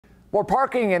More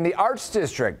parking in the Arts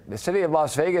District. The city of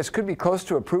Las Vegas could be close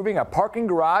to approving a parking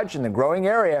garage in the growing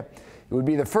area. It would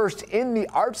be the first in the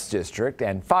Arts District,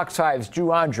 and Fox 5's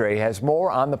Drew Andre has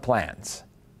more on the plans.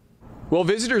 Well,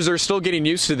 visitors are still getting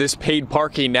used to this paid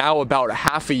parking now, about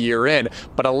half a year in,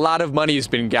 but a lot of money has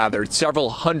been gathered,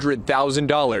 several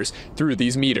 $100,000 through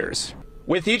these meters.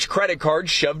 With each credit card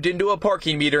shoved into a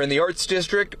parking meter in the Arts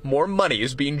District, more money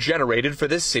is being generated for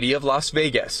the city of Las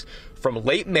Vegas. From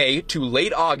late May to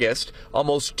late August,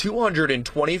 almost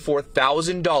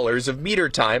 $224,000 of meter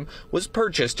time was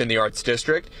purchased in the Arts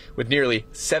District, with nearly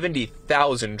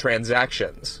 70,000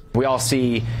 transactions. We all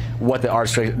see what the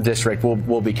Arts District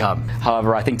will become.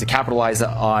 However, I think to capitalize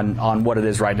on what it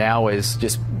is right now is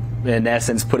just, in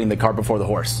essence, putting the cart before the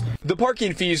horse. The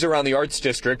parking fees around the Arts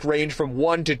District range from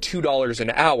 $1 to $2 an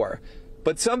hour.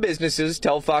 But some businesses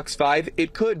tell Fox 5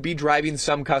 it could be driving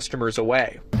some customers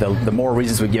away. The more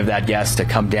reasons we give that guest to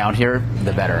come down here,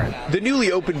 the better. The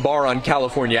newly opened bar on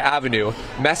California Avenue,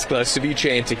 Mezcla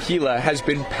Ceviche and Tequila, has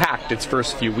been packed its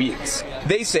first few weeks.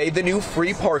 They say the new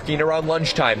free parking around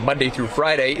lunchtime, Monday through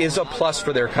Friday, is a plus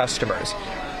for their customers.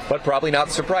 But probably not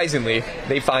surprisingly,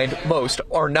 they find most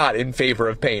are not in favor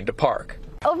of paying to park.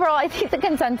 Overall, I think the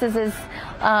consensus is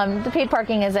the paid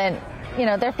parking isn't,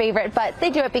 their favorite, but they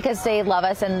do it because they love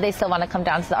us and they still want to come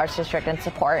down to the Arts District and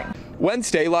support.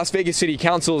 Wednesday, Las Vegas City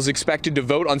Council is expected to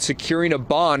vote on securing a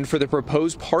bond for the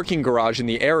proposed parking garage in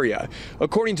the area.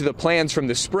 According to the plans from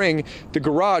the spring, the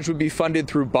garage would be funded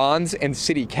through bonds and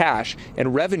city cash,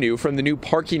 and revenue from the new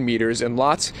parking meters and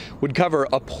lots would cover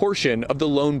a portion of the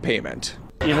loan payment.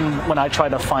 Even when I try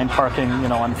to find parking,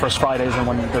 on First Fridays and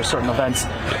when there's certain events,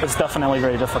 it's definitely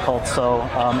very difficult. So,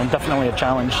 and definitely a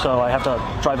challenge. So I have to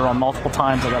drive around multiple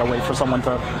times. I got to wait for someone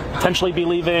to potentially be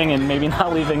leaving and maybe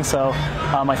not leaving. So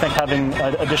I think having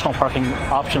additional parking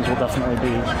options will definitely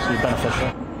be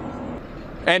beneficial.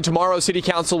 And tomorrow, City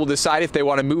Council will decide if they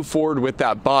want to move forward with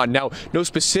that bond. Now, no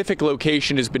specific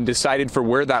location has been decided for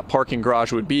where that parking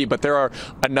garage would be, but there are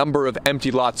a number of empty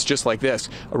lots just like this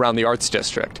around the Arts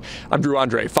District. I'm Drew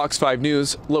Andre, Fox 5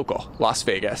 News, local, Las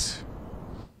Vegas.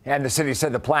 And the city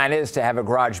said the plan is to have a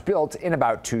garage built in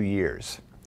about 2 years.